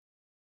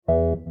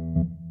You're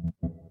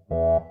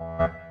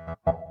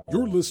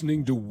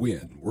listening to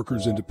WIN,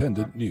 Workers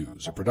Independent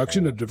News, a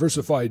production of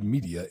Diversified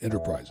Media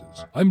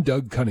Enterprises. I'm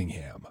Doug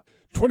Cunningham.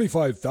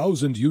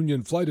 25,000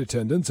 union flight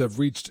attendants have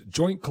reached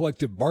joint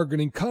collective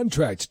bargaining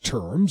contract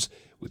terms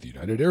with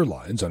United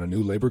Airlines on a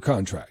new labor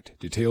contract.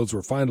 Details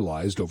were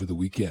finalized over the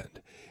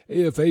weekend.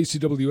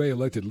 AFA-CWA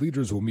elected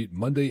leaders will meet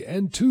Monday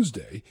and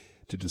Tuesday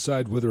to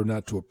decide whether or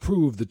not to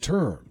approve the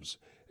terms.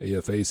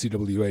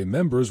 AFA-CWA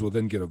members will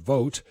then get a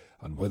vote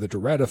on whether to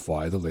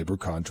ratify the labor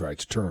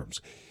contract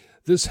terms.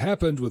 This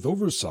happened with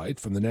oversight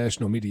from the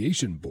National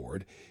Mediation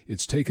Board.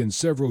 It's taken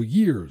several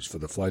years for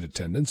the flight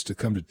attendants to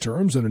come to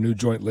terms on a new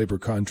joint labor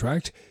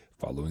contract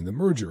following the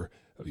merger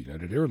of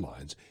United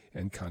Airlines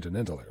and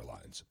Continental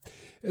Airlines.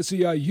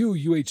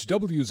 SEIU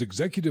UHW's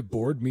executive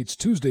board meets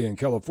Tuesday in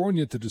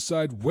California to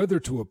decide whether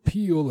to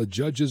appeal a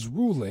judge's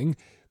ruling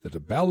that a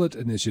ballot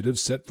initiative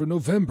set for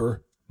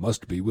November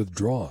must be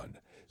withdrawn.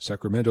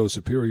 Sacramento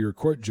Superior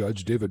Court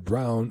Judge David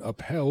Brown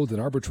upheld an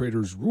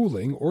arbitrator's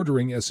ruling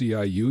ordering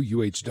SEIU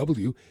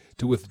UHW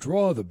to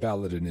withdraw the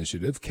ballot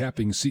initiative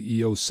capping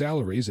CEO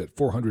salaries at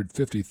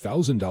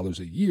 $450,000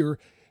 a year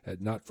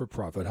at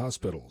not-for-profit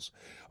hospitals.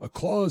 A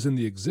clause in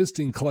the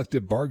existing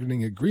collective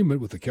bargaining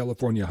agreement with the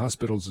California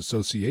Hospitals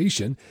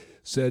Association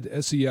said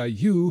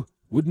SEIU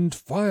wouldn't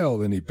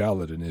file any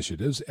ballot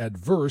initiatives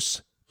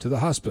adverse to the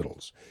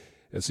hospitals.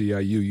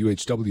 SEIU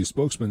UHW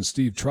spokesman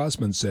Steve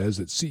Trossman says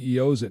that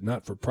CEOs at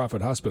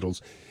not-for-profit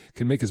hospitals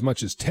can make as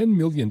much as $10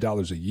 million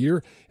a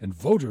year, and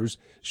voters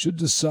should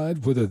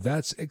decide whether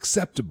that's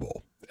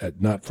acceptable at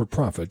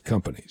not-for-profit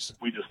companies.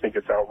 We just think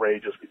it's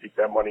outrageous. We think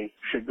that money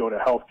should go to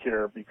health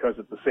care because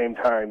at the same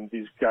time,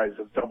 these guys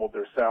have doubled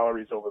their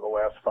salaries over the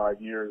last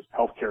 5 years.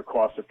 Health care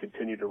costs have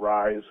continued to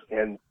rise,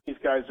 and these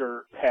guys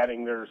are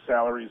padding their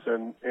salaries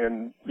and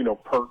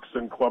perks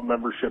and club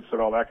memberships and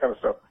all that kind of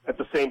stuff. At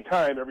the same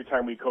time, every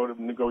time we go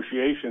to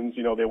negotiations,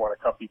 they want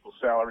to cut people's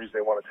salaries.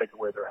 They want to take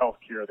away their health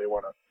care. They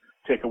want to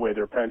take away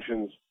their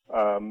pensions.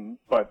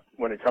 But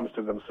when it comes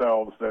to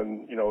themselves,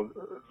 then,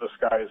 the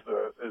sky is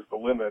the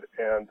limit,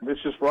 and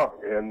it's just wrong.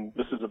 And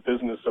this is a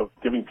business of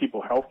giving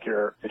people health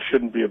care. It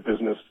shouldn't be a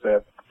business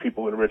that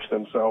people enrich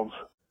themselves.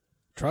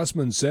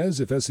 Trossman says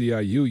if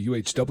SEIU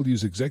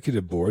UHW's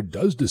executive board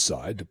does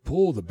decide to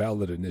pull the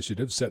ballot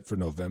initiative set for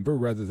November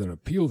rather than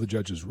appeal the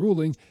judge's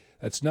ruling,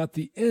 that's not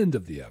the end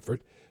of the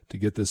effort to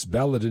get this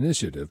ballot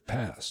initiative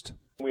passed.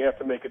 We have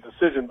to make a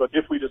decision, but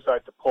if we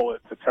decide to pull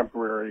it, it's a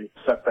temporary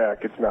setback.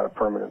 It's not a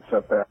permanent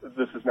setback.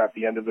 This is not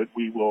the end of it.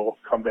 We will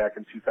come back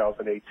in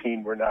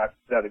 2018.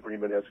 That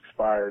agreement has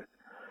expired,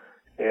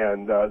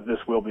 and this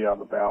will be on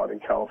the ballot in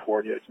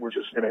California. We're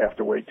just going to have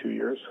to wait 2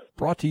 years.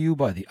 Brought to you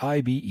by the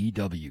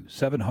IBEW,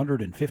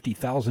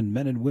 750,000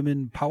 men and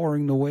women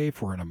powering the way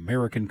for an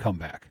American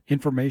comeback.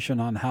 Information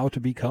on how to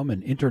become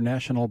an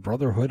International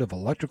Brotherhood of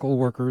Electrical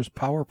Workers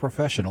power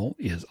professional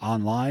is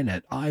online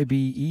at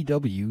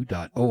ibew.org.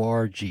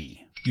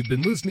 You've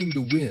been listening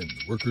to WIN,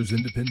 Workers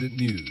Independent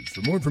News.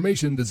 For more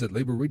information, visit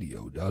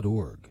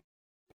laborradio.org.